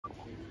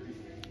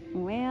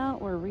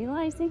we're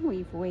realizing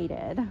we've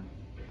waited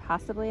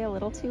possibly a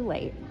little too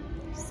late.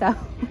 So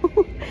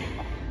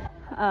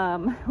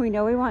we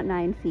know we want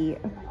 9 feet.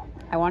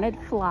 I wanted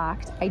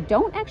flocked. I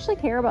don't actually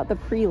care about the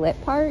pre-lit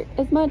part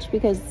as much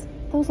because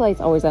those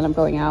lights always end up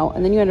going out,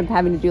 and then you end up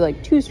having to do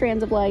like 2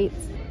 strands of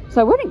lights. So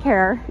I wouldn't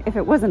care if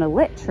it wasn't a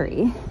lit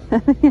tree.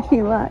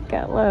 Any luck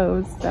at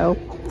Lowe's. So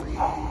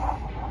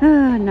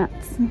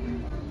nuts.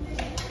 I'm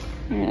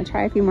gonna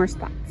try a few more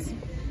spots.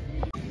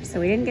 So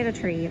we didn't get a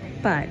tree,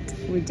 but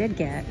we did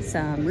get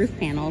some roof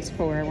panels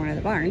for one of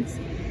the barns,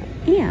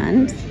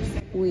 and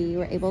we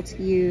were able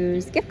to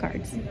use gift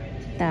cards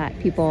that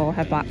people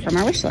have bought from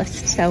our wish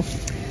list. So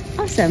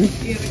awesome.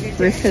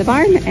 Roof for the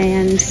barn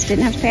and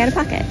didn't have to pay out of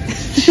pocket.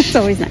 It's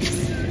always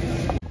nice.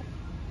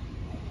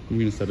 You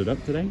gonna set it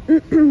up today?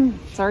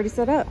 It's already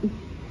set up.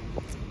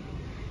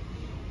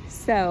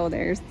 So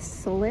there's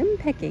slim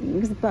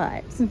pickings,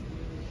 but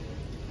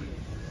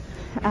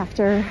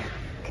after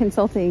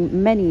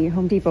consulting many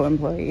Home Depot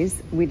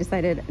employees, we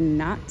decided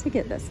not to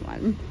get this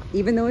one,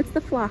 even though it's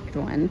the flocked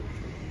one,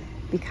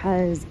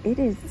 because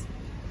it's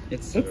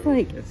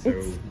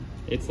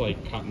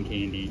like cotton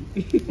candy.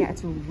 Yeah,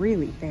 it's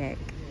really thick.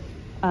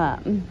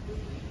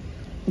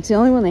 It's the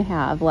only one they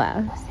have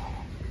left.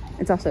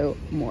 It's also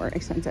more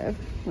expensive,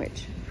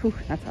 which, whew,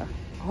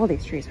 all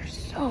these trees are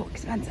so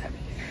expensive.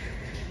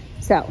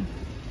 So,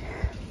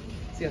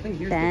 see, I think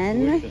here's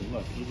Ben, the solution.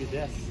 Look, you do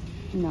this.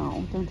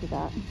 No, don't do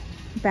that.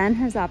 Ben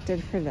has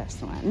opted for this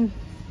one,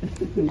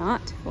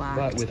 not flocked,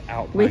 But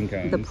without with pine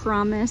cones. the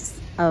promise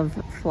of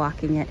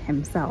flocking it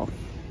himself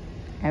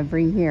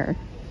every year.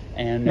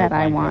 And no that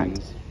I pine want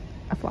cones.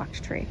 a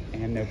flocked tree.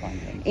 And no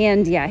pine cones.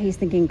 And yeah, he's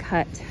thinking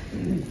cut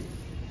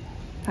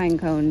pine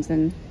cones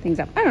and things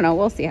up. I don't know,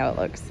 we'll see how it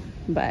looks.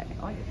 But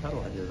I like the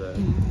pedal idea though.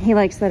 he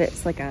likes that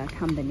it's like a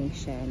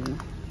combination,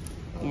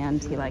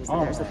 and he likes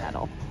that there's a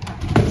pedal.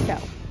 So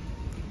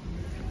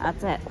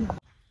that's it.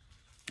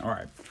 All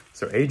right,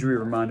 so Adri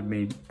reminded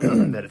me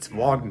that it's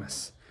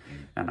Vlogmas,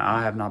 and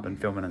I have not been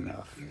filming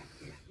enough,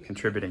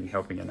 contributing,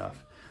 helping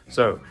enough.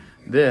 So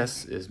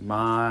this is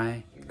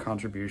my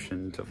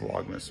contribution to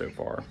Vlogmas so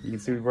far. You can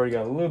see we've already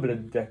got a little bit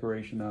of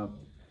decoration up,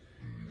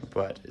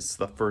 but it's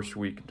the first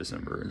week of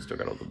December and still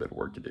got a little bit of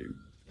work to do.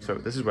 So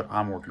this is what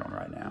I'm working on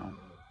right now.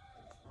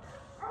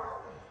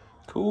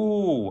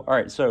 Cool. All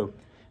right, so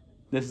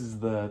this is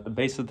the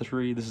base of the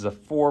tree. This is a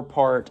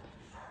 4-part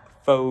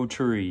faux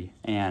tree,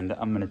 and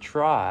I'm gonna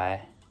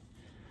try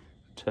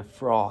to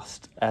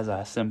frost as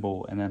I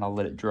assemble, and then I'll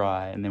let it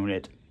dry, and then when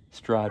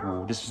it's dried,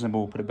 we'll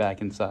disassemble, put it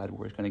back inside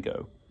where it's gonna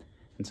go.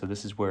 And so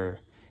this is where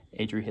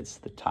Adri hits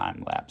the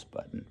time lapse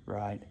button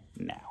right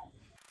now.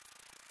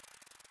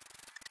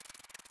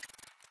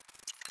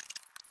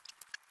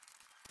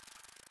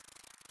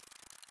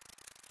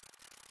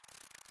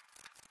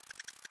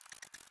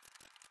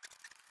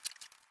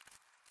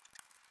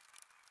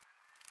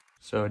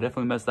 So I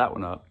definitely messed that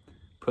one up.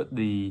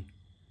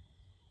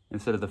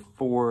 Instead of the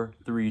 4,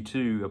 3,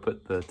 2, I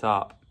put the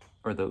top,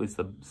 or at least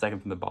the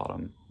second from the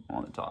bottom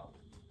on the top.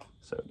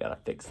 So gotta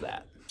fix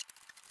that.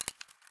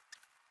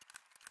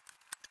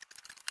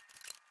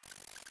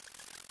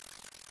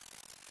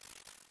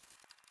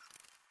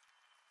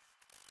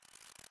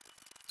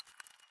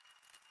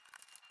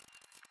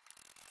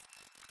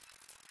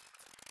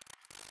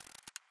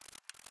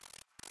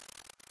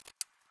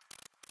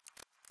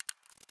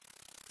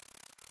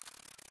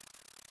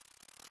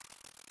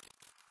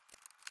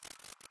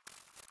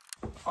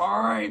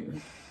 All right,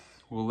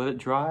 we'll let it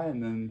dry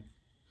and then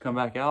come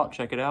back out,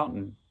 check it out,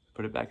 and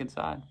put it back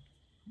inside.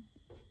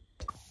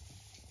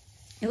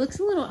 It looks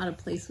a little out of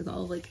place with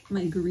all like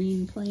my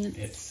green plants.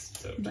 It's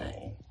so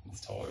tall.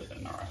 It's taller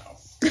than our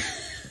house.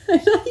 I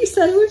thought you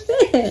said it would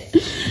fit.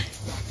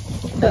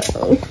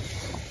 Uh-oh.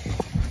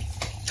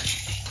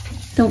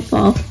 Don't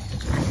fall.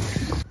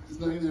 It's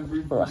not gonna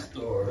refresh the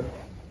store.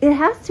 It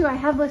has to. I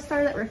have a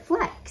star that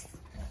reflects.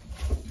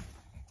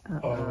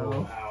 Uh-oh.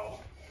 Oh, wow.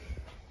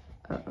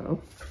 Uh-oh.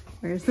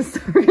 Where's the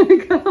star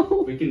gonna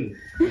go? We can,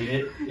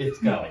 it's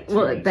got like 2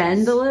 Will it inches.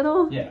 bend a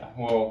little? Yeah,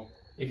 well,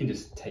 it can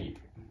just tape.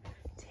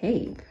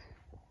 Tape?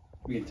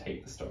 We can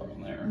tape the star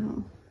on there.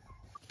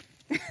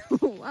 Oh.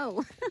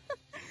 Whoa.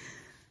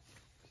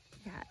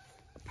 Got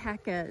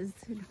alpacas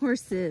and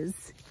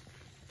horses,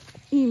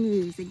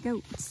 emus and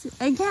goats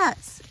and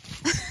cats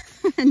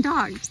and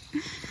dogs.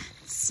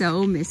 It's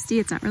so misty.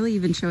 It's not really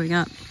even showing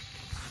up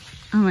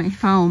on my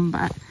phone,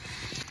 but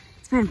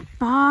it's been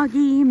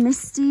foggy,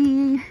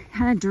 misty,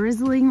 kind of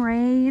drizzling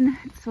rain.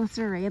 It's supposed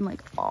to rain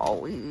like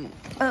all week.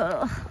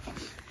 Ugh.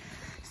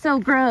 So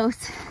gross.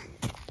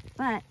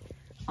 But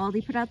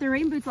Aldi put out their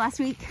rain boots last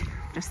week,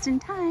 just in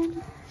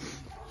time.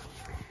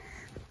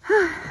 All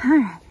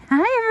right.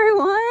 Hi,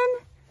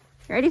 everyone.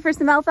 Ready for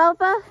some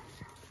alfalfa?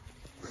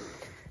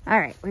 All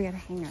right, we gotta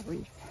hang our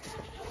wreath.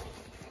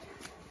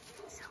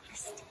 So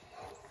misty.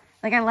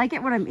 Like, I like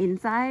it when I'm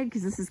inside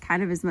because this is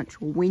kind of as much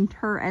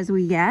winter as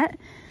we get.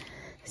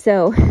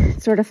 So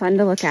it's sort of fun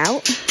to look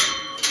out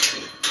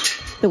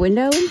the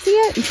window and see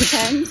it and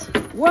pretend,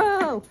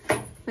 whoa,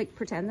 like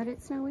pretend that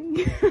it's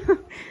snowing.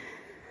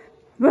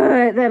 But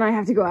But then I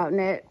have to go out in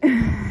it.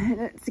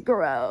 And it's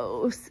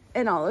gross.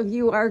 And all of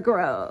you are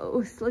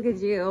gross. Look at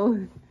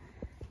you.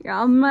 You're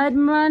all mud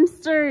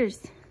monsters.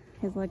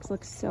 His legs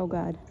look so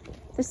good.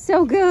 They're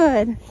so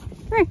good.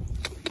 Come here.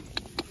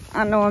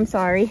 I know, I'm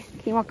sorry.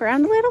 Can you walk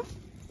around a little?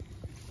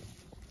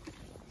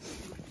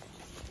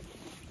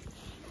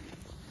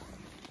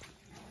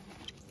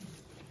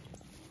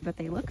 But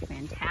they look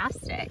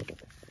fantastic.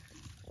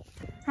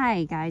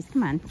 Hi guys,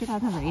 come on, get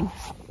out of the rain.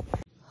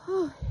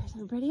 Oh, here's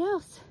everybody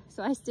else.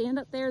 So I stand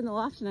up there in the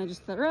loft and I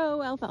just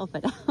throw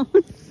alfalfa down.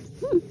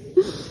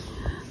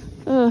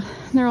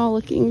 They're all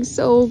looking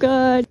so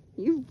good.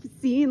 You've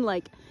seen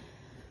like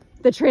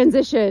the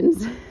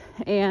transitions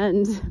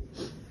and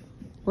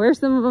where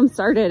some of them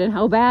started and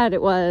how bad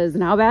it was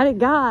and how bad it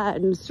got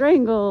and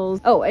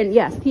strangles. Oh, and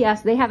yes,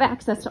 P.S. they have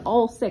access to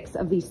all 6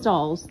 of these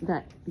stalls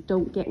that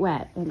don't get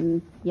wet,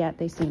 and yet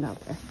they stand out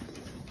there.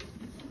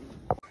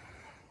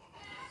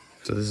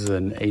 So this is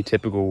an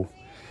atypical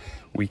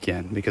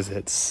weekend because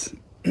it's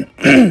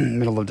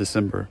middle of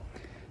December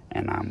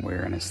and I'm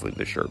wearing a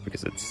sleeveless shirt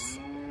because it's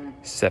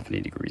 70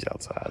 degrees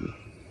outside.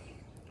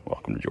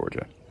 Welcome to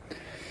Georgia.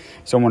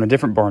 So I'm on a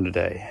different barn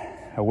today.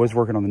 I was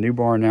working on the new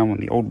barn, now I'm on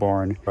the old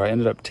barn. I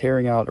ended up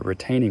tearing out a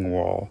retaining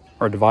wall,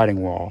 or a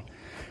dividing wall,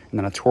 and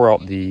then I tore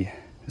out the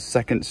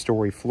 2nd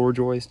story floor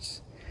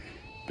joists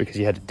because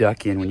you had to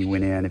duck in when you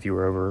went in if you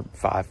were over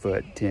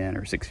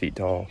 5'10" or 6 feet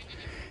tall.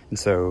 And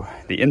so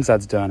the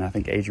inside's done. I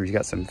think Adri's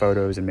got some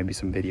photos and maybe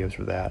some videos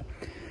for that.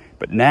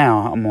 But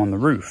now I'm on the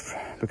roof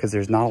because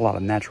there's not a lot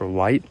of natural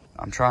light.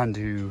 I'm trying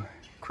to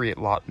create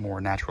a lot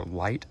more natural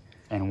light.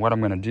 And what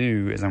I'm gonna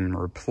do is I'm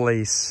gonna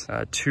replace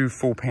 2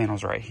 full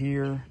panels right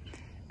here.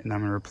 And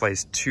I'm gonna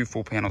replace 2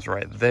 full panels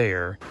right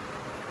there.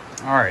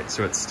 All right,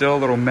 so it's still a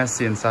little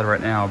messy inside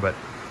right now, but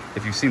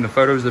if you've seen the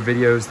photos, the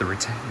videos,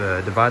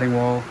 the dividing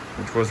wall,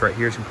 which was right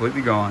here, is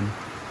completely gone.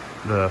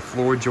 The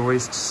floor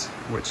joists,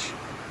 which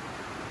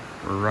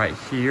were right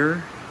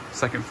here,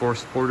 2nd floor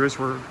floor joists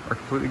are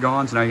completely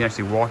gone. So now you can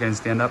actually walk in and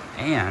stand up,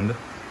 and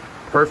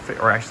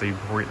perfect, or actually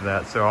before we get to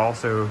that, so I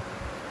also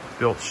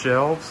built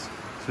shelves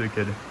so we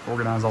could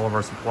organize all of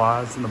our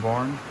supplies in the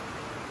barn.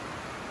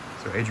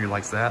 So Adri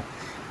likes that.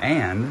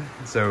 And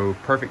so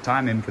perfect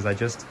timing because I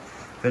just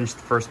finished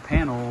the first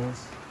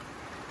panels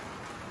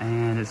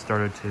and it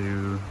started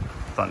to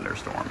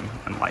thunderstorm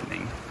and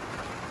lightning.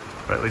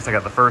 But at least I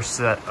got the first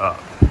set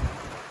up.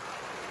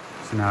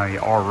 So now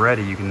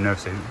already you can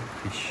notice a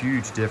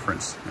huge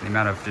difference in the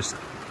amount of just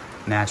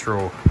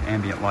natural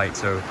ambient light.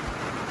 So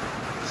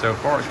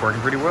far it's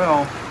working pretty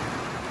well.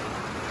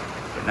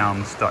 But now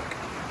I'm stuck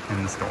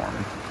in the storm.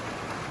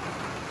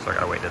 So I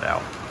gotta wait it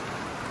out.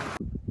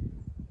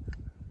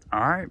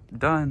 All right,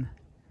 done.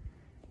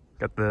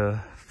 Got the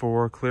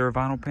 4 clear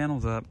vinyl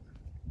panels up,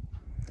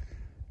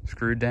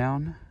 screwed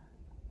down.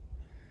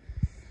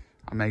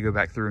 I may go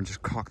back through and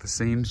just caulk the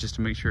seams just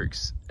to make sure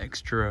it's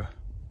extra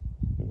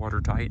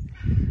watertight,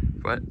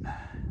 but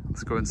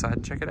let's go inside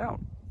and check it out.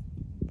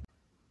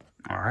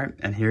 All right,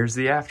 and here's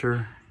the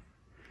after.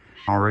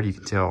 Already you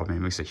can tell, I mean,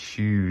 it makes a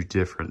huge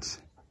difference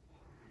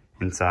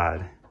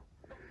inside.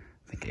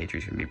 I think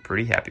Adri's gonna be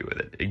pretty happy with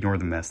it. Ignore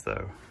the mess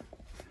though.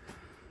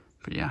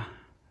 But yeah.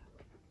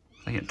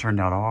 I think it turned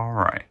out all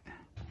right.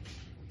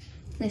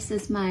 This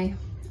is my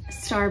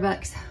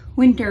Starbucks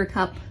winter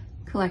cup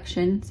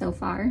collection so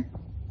far.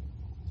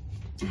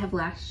 I have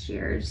last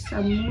year's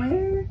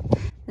somewhere.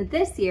 But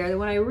this year, the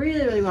one I really,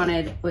 really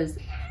wanted was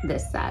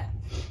this set.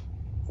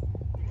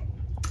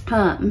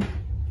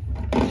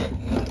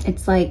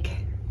 It's like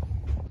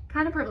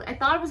kind of purple. I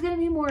thought it was gonna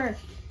be more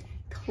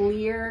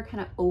clear,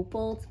 kind of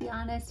opal, to be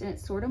honest, and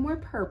it's sort of more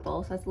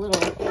purple, so that's a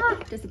little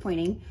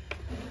disappointing.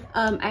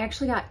 I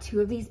actually got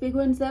 2 of these big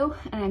ones though,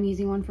 and I'm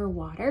using one for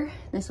water.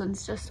 This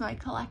one's just my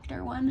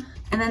collector one.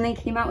 And then they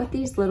came out with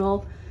these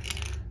little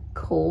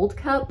cold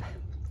cup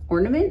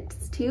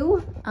ornaments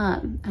too.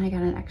 And I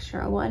got an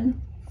extra one.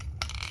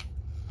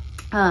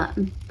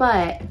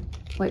 But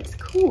what's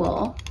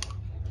cool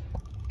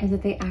is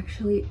that they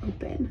actually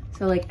open.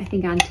 So like, I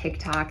think on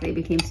TikTok, they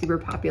became super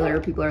popular.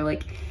 People are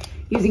like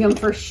using them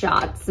for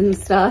shots and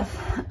stuff.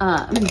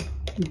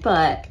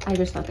 But I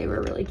just thought they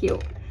were really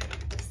cute.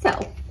 So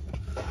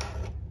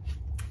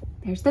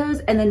there's those.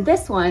 And then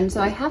this one,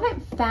 so I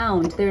haven't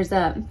found, there's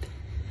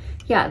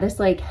this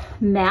like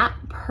matte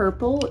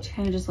purple, which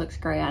kind of just looks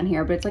gray on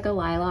here, but it's like a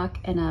lilac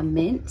and a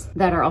mint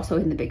that are also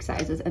in the big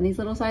sizes and these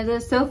little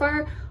sizes. So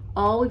far,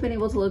 all we've been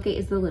able to locate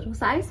is the little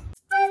size.